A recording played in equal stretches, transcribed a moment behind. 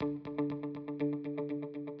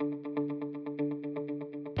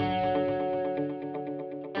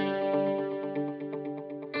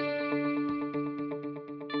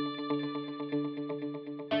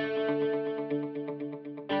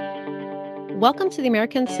Welcome to the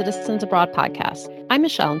American Citizens Abroad podcast. I'm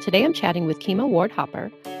Michelle, and today I'm chatting with Kema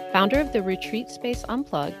Ward-Hopper, founder of the retreat space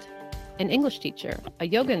Unplugged, an English teacher, a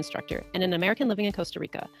yoga instructor, and an American living in Costa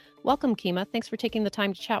Rica. Welcome, Kema. Thanks for taking the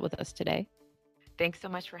time to chat with us today. Thanks so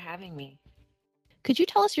much for having me. Could you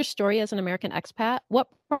tell us your story as an American expat? What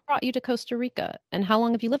brought you to Costa Rica, and how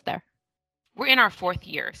long have you lived there? We're in our fourth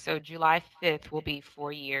year, so July 5th will be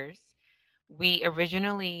 4 years. We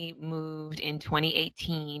originally moved in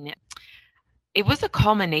 2018. It was a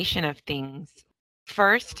culmination of things.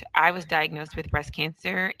 First, I was diagnosed with breast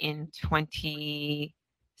cancer in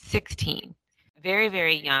 2016, very,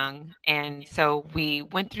 very young. And so we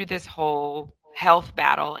went through this whole health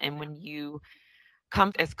battle. And when you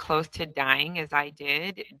come as close to dying as I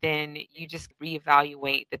did, then you just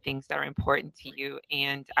reevaluate the things that are important to you.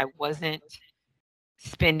 And I wasn't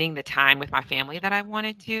spending the time with my family that I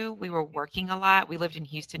wanted to. We were working a lot. We lived in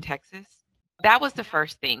Houston, Texas. That was the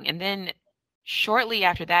first thing. And then shortly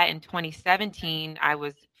after that, in 2017, I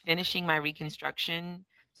was finishing my reconstruction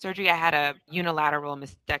surgery. I had a unilateral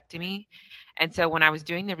mastectomy. And so when I was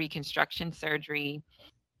doing the reconstruction surgery,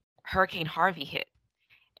 Hurricane Harvey hit.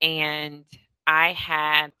 And I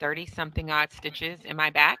had 30-something odd stitches in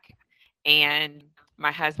my back. And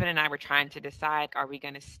my husband and I were trying to decide, are we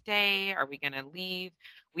going to stay? Are we going to leave?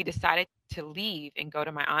 We decided to leave and go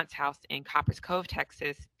to my aunt's house in Coppers Cove,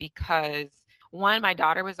 Texas, because one, my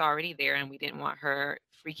daughter was already there and we didn't want her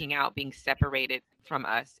freaking out being separated from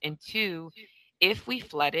us. And two, if we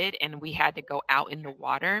flooded and we had to go out in the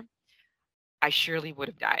water, I surely would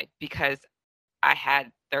have died because I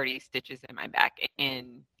had 30 stitches in my back.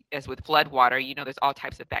 And as with flood water, there's all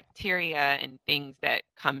types of bacteria and things that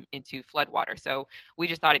come into flood water. So we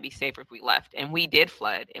just thought it'd be safer if we left. And we did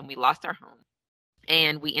flood and we lost our home.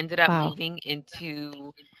 And we ended up moving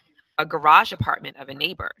into a garage apartment of a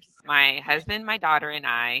neighbor's. My husband, my daughter, and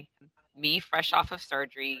I, me fresh off of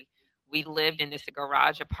surgery, we lived in this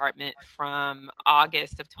garage apartment from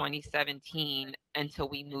August of 2017 until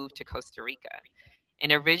we moved to Costa Rica.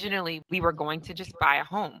 And originally, we were going to just buy a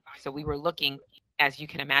home. So we were looking, as you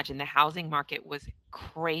can imagine, the housing market was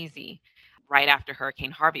crazy right after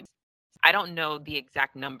Hurricane Harvey. I don't know the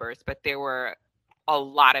exact numbers, but there were a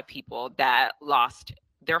lot of people that lost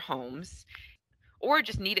their homes or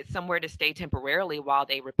just needed somewhere to stay temporarily while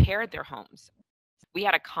they repaired their homes. We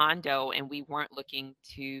had a condo and we weren't looking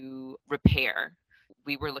to repair.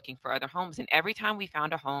 We were looking for other homes. And every time we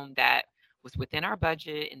found a home that was within our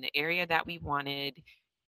budget in the area that we wanted,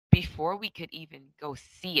 before we could even go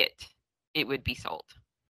see it, it would be sold.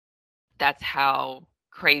 That's how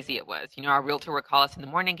crazy it was. Our realtor would call us in the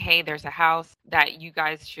morning, hey, there's a house that you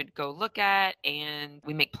guys should go look at. And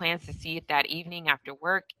we make plans to see it that evening after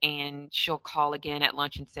work. And she'll call again at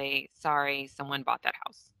lunch and say, sorry, someone bought that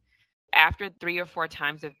house. After 3 or 4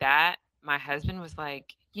 times of that, my husband was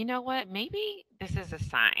like, you know what? Maybe this is a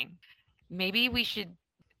sign. Maybe we should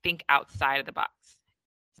think outside of the box.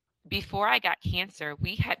 Before I got cancer,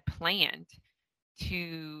 we had planned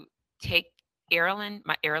to take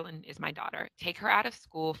Erilyn is my daughter, take her out of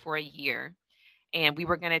school for a year. And we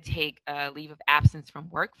were going to take a leave of absence from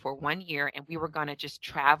work for 1 year. And we were going to just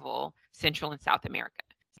travel Central and South America.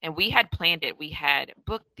 And we had planned it. We had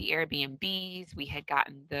booked the Airbnbs. We had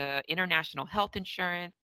gotten the international health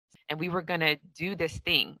insurance. And we were going to do this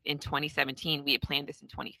thing in 2017. We had planned this in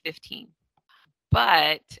 2015.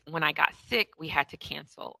 But when I got sick, we had to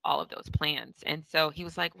cancel all of those plans. And so he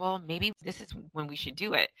was like, well, maybe this is when we should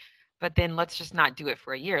do it. But then let's just not do it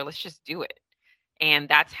for a year. Let's just do it. And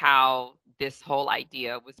that's how this whole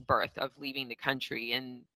idea was birthed of leaving the country.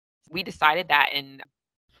 And we decided that in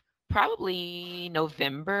probably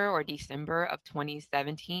November or December of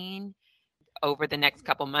 2017. Over the next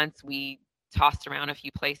couple months, we tossed around a few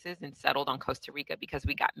places and settled on Costa Rica because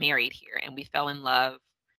we got married here and we fell in love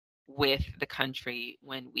with the country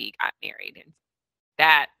when we got married. And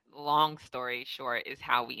that, long story short, is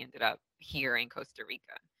how we ended up here in Costa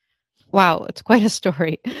Rica. Wow, it's quite a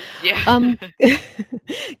story. Yeah.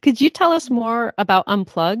 Could you tell us more about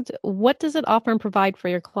Unplugged? What does it offer and provide for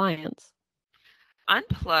your clients?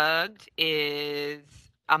 Unplugged is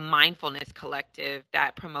a mindfulness collective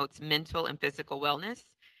that promotes mental and physical wellness.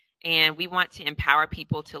 And we want to empower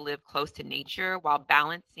people to live close to nature while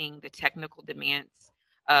balancing the technical demands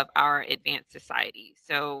of our advanced society.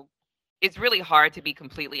 So it's really hard to be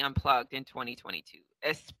completely unplugged in 2022,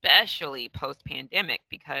 especially post-pandemic,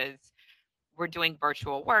 because we're doing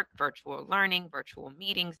virtual work, virtual learning, virtual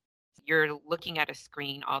meetings. You're looking at a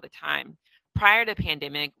screen all the time. Prior to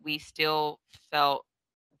pandemic, we still felt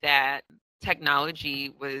that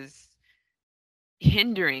technology was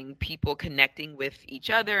hindering people connecting with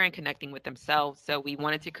each other and connecting with themselves. So we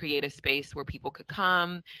wanted to create a space where people could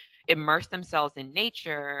come, immerse themselves in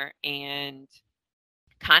nature, and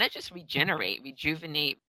kind of just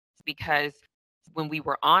rejuvenate, because when we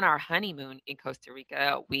were on our honeymoon in Costa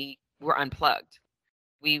Rica, we were unplugged.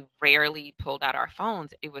 We rarely pulled out our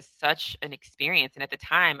phones. It was such an experience. And at the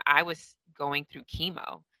time, I was going through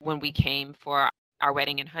chemo when we came for our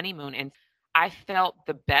wedding and honeymoon. And I felt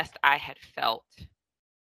the best I had felt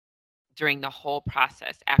during the whole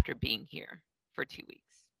process after being here for 2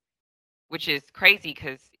 weeks, which is crazy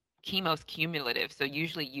because chemo's cumulative. So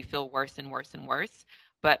usually you feel worse and worse and worse.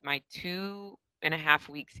 But my 2.5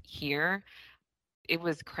 weeks here, it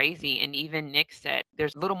was crazy. And even Nick said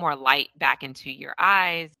there's a little more light back into your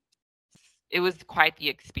eyes. It was quite the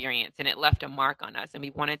experience, and it left a mark on us. And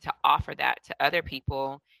we wanted to offer that to other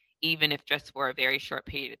people, even if just for a very short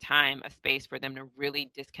period of time, a space for them to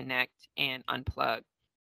really disconnect and unplug.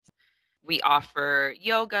 We offer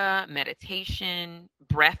yoga, meditation,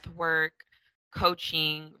 breath work,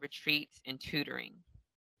 coaching, retreats, and tutoring.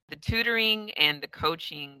 The tutoring and the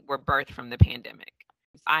coaching were birthed from the pandemic.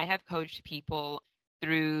 I have coached people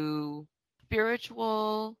through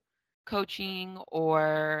spiritual coaching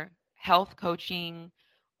or health coaching,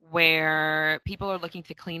 where people are looking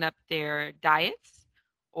to clean up their diets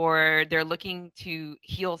or they're looking to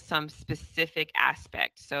heal some specific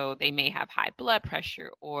aspect. So they may have high blood pressure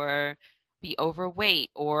or be overweight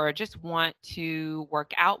or just want to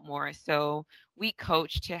work out more. So we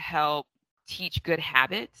coach to help teach good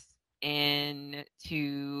habits and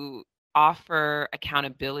to offer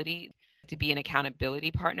accountability, to be an accountability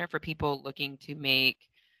partner for people looking to make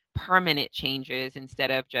permanent changes instead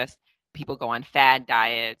of just people go on fad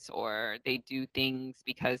diets or they do things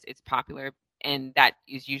because it's popular, and that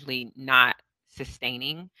is usually not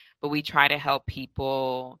sustaining. But we try to help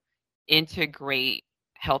people integrate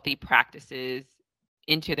healthy practices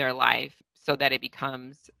into their life so that it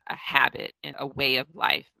becomes a habit and a way of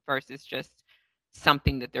life versus just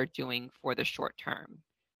something that they're doing for the short term.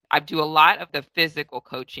 I do a lot of the physical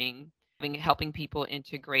coaching, helping people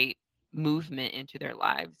integrate movement into their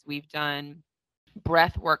lives. We've done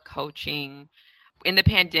breath work coaching. In the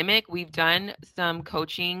pandemic, we've done some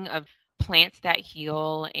coaching of plants that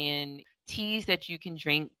heal and teas that you can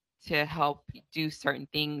drink to help do certain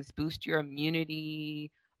things, boost your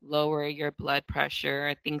immunity, lower your blood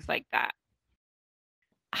pressure, things like that.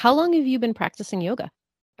 How long have you been practicing yoga?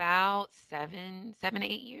 About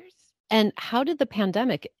 8 years. And how did the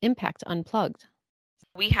pandemic impact Unplugged?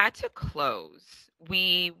 We had to close.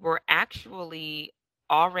 We were actually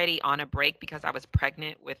already on a break because I was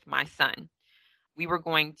pregnant with my son. We were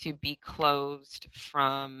going to be closed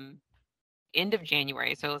from end of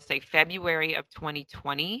January. So let's say February of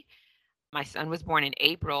 2020. My son was born in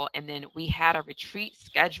April, and then we had a retreat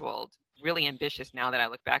scheduled, really ambitious now that I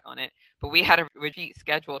look back on it, but we had a retreat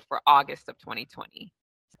scheduled for August of 2020.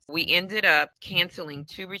 We ended up canceling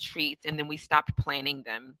 2 retreats, and then we stopped planning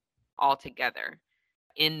them altogether.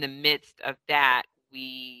 In the midst of that,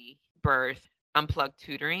 we birthed Unplugged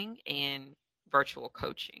tutoring and virtual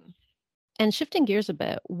coaching. And shifting gears a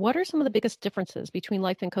bit, what are some of the biggest differences between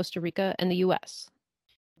life in Costa Rica and the US?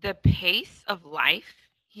 The pace of life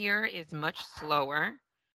here is much slower,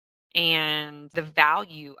 and the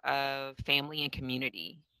value of family and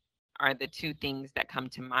community are the two things that come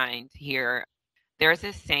to mind here. There's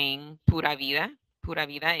this saying, pura vida. Pura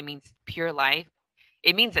vida, it means pure life.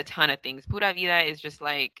 It means a ton of things. Pura vida is just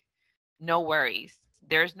like no worries.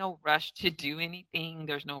 There's no rush to do anything.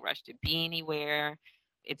 There's no rush to be anywhere.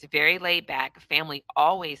 It's very laid back. Family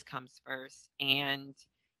always comes first. And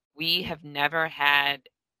we have never had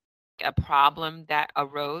a problem that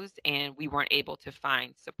arose and we weren't able to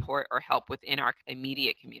find support or help within our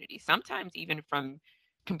immediate community. Sometimes even from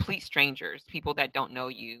complete strangers, people that don't know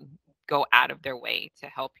you, go out of their way to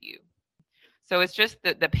help you. So it's just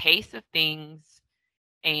the pace of things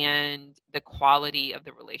and the quality of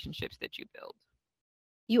the relationships that you build.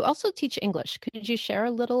 You also teach English. Could you share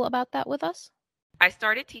a little about that with us? I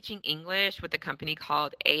started teaching English with a company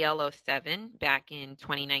called AL07 back in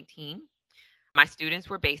 2019. My students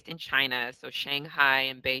were based in China, so Shanghai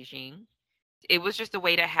and Beijing. It was just a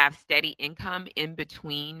way to have steady income in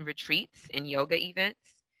between retreats and yoga events.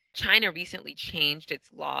 China recently changed its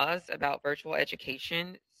laws about virtual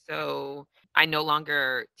education, so I no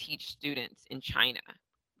longer teach students in China.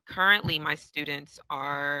 Currently, my students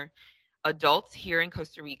are adults here in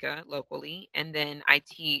Costa Rica locally, and then I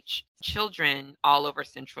teach children all over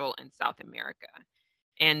Central and South America.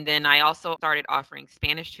 And then I also started offering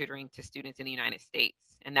Spanish tutoring to students in the United States.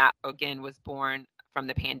 And that, again, was born from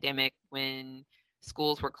the pandemic when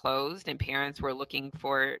schools were closed and parents were looking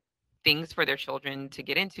for things for their children to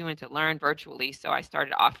get into and to learn virtually. So I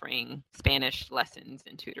started offering Spanish lessons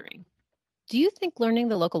and tutoring. Do you think learning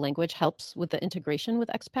the local language helps with the integration with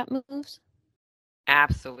expat moves?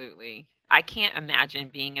 Absolutely. I can't imagine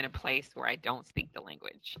being in a place where I don't speak the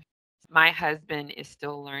language. My husband is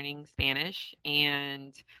still learning Spanish,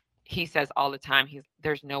 and he says all the time,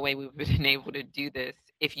 there's no way we would have been able to do this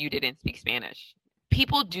if you didn't speak Spanish.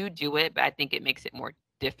 People do it, but I think it makes it more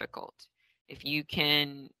difficult. If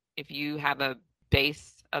you have a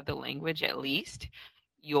base of the language at least,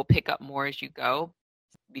 you'll pick up more as you go.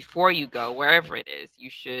 Before you go, wherever it is, you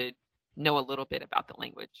should know a little bit about the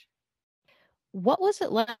language. What was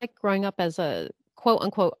it like growing up as a quote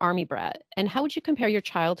unquote army brat? And how would you compare your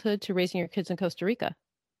childhood to raising your kids in Costa Rica?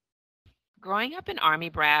 Growing up an army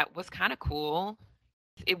brat was kind of cool.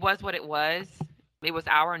 It was what it was. It was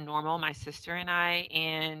our normal, my sister and I,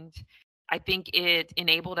 and I think it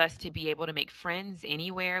enabled us to be able to make friends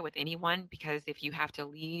anywhere with anyone, because if you have to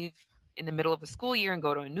leave in the middle of a school year and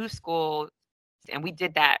go to a new school, and we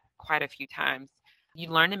did that quite a few times, you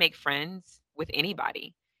learn to make friends with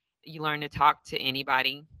anybody. You learn to talk to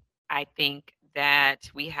anybody. I think that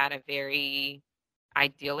we had a very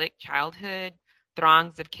idyllic childhood,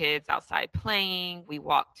 throngs of kids outside playing. We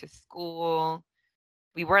walked to school.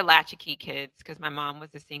 We were latchkey kids because my mom was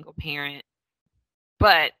a single parent,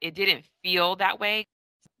 but it didn't feel that way.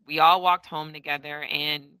 We all walked home together,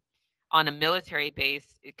 and on a military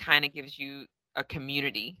base, it kind of gives you a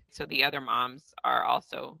community. So the other moms are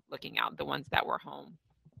also looking out, the ones that were home.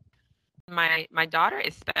 My daughter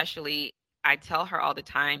especially, I tell her all the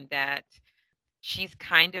time that she's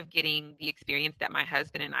kind of getting the experience that my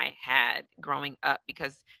husband and I had growing up,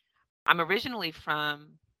 because I'm originally from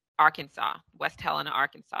Arkansas, West Helena,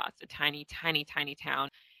 Arkansas. It's a tiny, tiny, tiny town.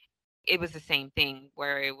 It was the same thing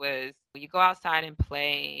where it was you go outside and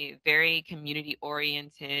play, very community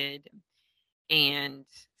oriented and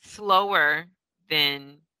slower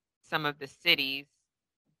than some of the cities,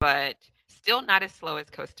 but still not as slow as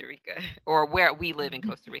Costa Rica or where we live in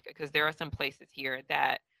Costa Rica, because there are some places here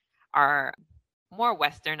that are more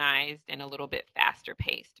westernized and a little bit faster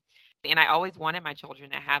paced. And I always wanted my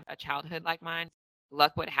children to have a childhood like mine.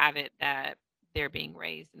 Luck would have it that they're being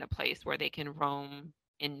raised in a place where they can roam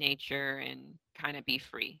in nature and kind of be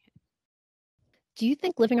free. Do you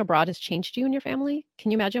think living abroad has changed you and your family?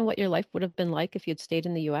 Can you imagine what your life would have been like if you'd stayed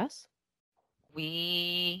in the US?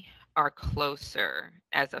 We are closer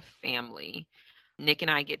as a family. Nick and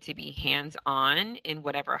I get to be hands-on in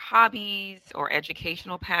whatever hobbies or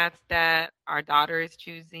educational paths that our daughter is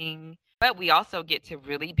choosing. But we also get to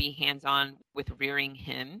really be hands-on with rearing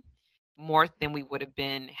him more than we would have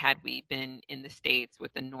been had we been in the States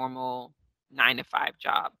with a normal 9 to 5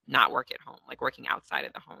 job, not work at home, like working outside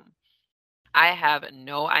of the home. I have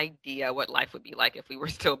no idea what life would be like if we were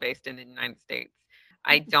still based in the United States.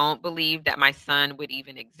 I don't believe that my son would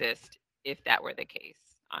even exist if that were the case,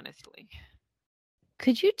 honestly.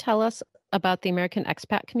 Could you tell us about the American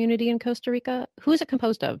expat community in Costa Rica? Who is it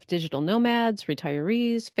composed of? Digital nomads,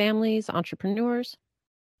 retirees, families, entrepreneurs?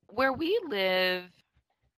 Where we live,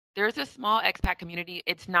 there's a small expat community.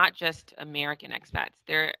 It's not just American expats.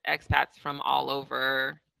 There are expats from all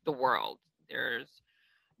over the world. There's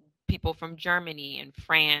people from Germany and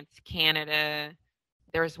France, Canada.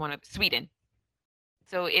 There's one of Sweden.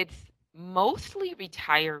 So it's mostly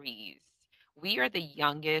retirees. We are the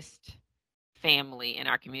youngest family in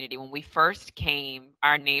our community. When we first came,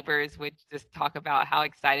 our neighbors would just talk about how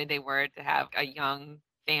excited they were to have a young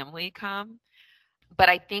family come. But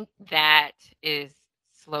I think that is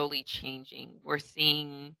slowly changing. We're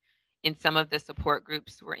seeing in some of the support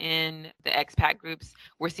groups we're in, the expat groups,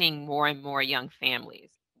 we're seeing more and more young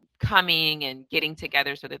families coming and getting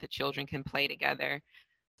together so that the children can play together.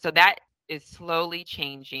 So that is slowly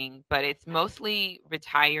changing, but it's mostly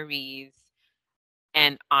retirees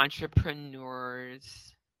and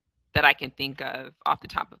entrepreneurs that I can think of off the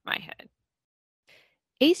top of my head.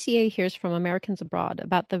 ACA hears from Americans abroad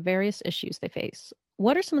about the various issues they face.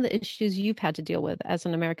 What are some of the issues you've had to deal with as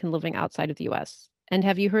an American living outside of the US? And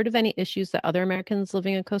have you heard of any issues that other Americans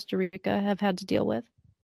living in Costa Rica have had to deal with?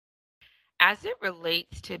 As it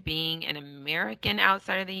relates to being an American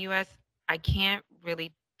outside of the US, I can't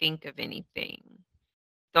really think of anything.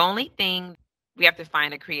 The only thing we have to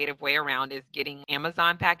find a creative way around is getting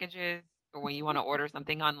Amazon packages or when you want to order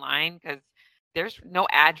something online, because there's no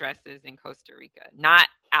addresses in Costa Rica, not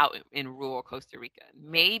out in rural Costa Rica,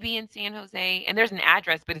 maybe in San Jose. And there's an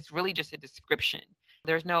address, but it's really just a description.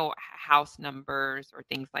 There's no house numbers or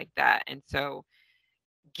things like that. And so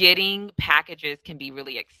Getting packages can be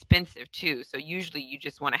really expensive too. So usually you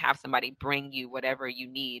just want to have somebody bring you whatever you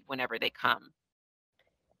need whenever they come.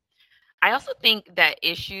 I also think that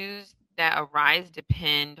issues that arise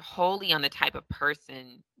depend wholly on the type of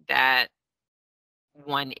person that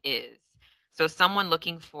one is. So someone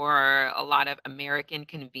looking for a lot of American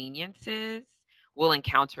conveniences will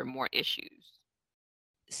encounter more issues.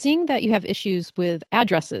 Seeing that you have issues with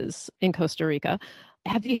addresses in Costa Rica,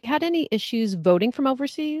 have you had any issues voting from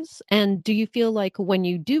overseas? And do you feel like when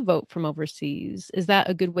you do vote from overseas, is that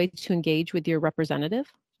a good way to engage with your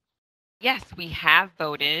representative? Yes, we have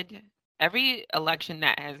voted. Every election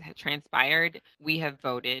that has transpired, we have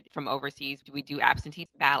voted from overseas. We do absentee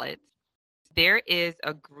ballots. There is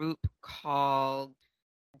a group called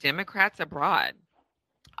Democrats Abroad.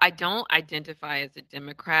 I don't identify as a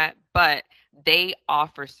Democrat, but they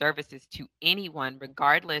offer services to anyone,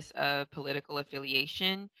 regardless of political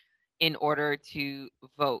affiliation, in order to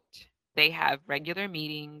vote. They have regular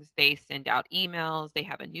meetings, they send out emails, they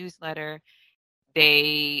have a newsletter.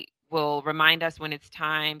 They will remind us when it's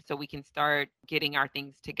time so we can start getting our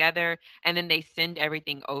things together. And then they send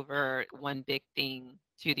everything over one big thing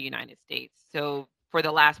to the United States. So for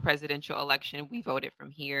the last presidential election, we voted from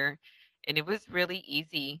here, and it was really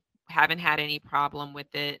easy. Haven't had any problem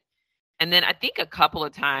with it. And then I think a couple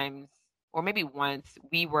of times, or maybe once,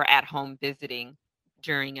 we were at home visiting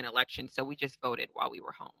during an election. So we just voted while we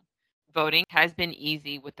were home. Voting has been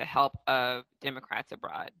easy with the help of Democrats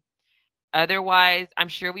Abroad. Otherwise, I'm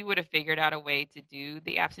sure we would have figured out a way to do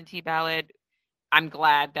the absentee ballot. I'm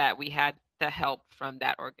glad that we had the help from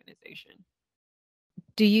that organization.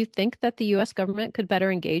 Do you think that the U.S. government could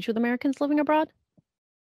better engage with Americans living abroad?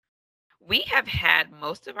 We have had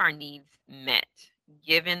most of our needs met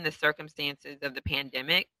given the circumstances of the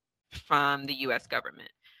pandemic from the U.S.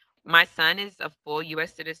 government. My son is a full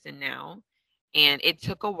U.S. citizen now, and it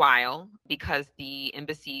took a while because the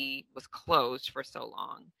embassy was closed for so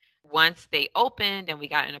long. Once they opened and we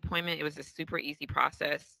got an appointment, it was a super easy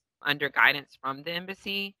process under guidance from the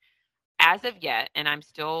embassy. As of yet, and I'm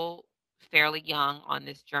still fairly young on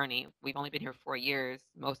this journey, we've only been here 4 years.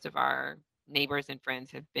 Most of our neighbors and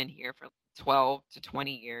friends have been here for 12 to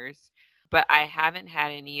 20 years. But I haven't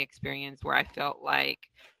had any experience where I felt like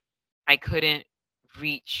I couldn't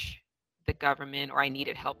reach the government or I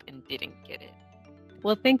needed help and didn't get it.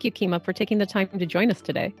 Well, thank you, Kema, for taking the time to join us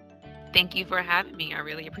today. Thank you for having me. I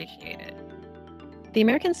really appreciate it. The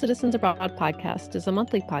American Citizens Abroad podcast is a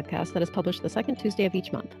monthly podcast that is published the second Tuesday of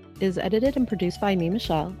each month. It is edited and produced by me,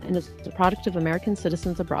 Michelle, and is a product of American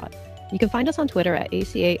Citizens Abroad. You can find us on Twitter at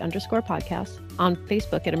ACA_podcast, on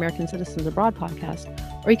Facebook at American Citizens Abroad Podcast,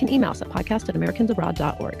 or you can email us at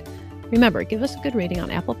podcast@americansabroad.org. Remember, give us a good rating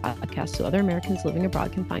on Apple Podcasts so other Americans living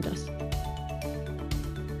abroad can find us.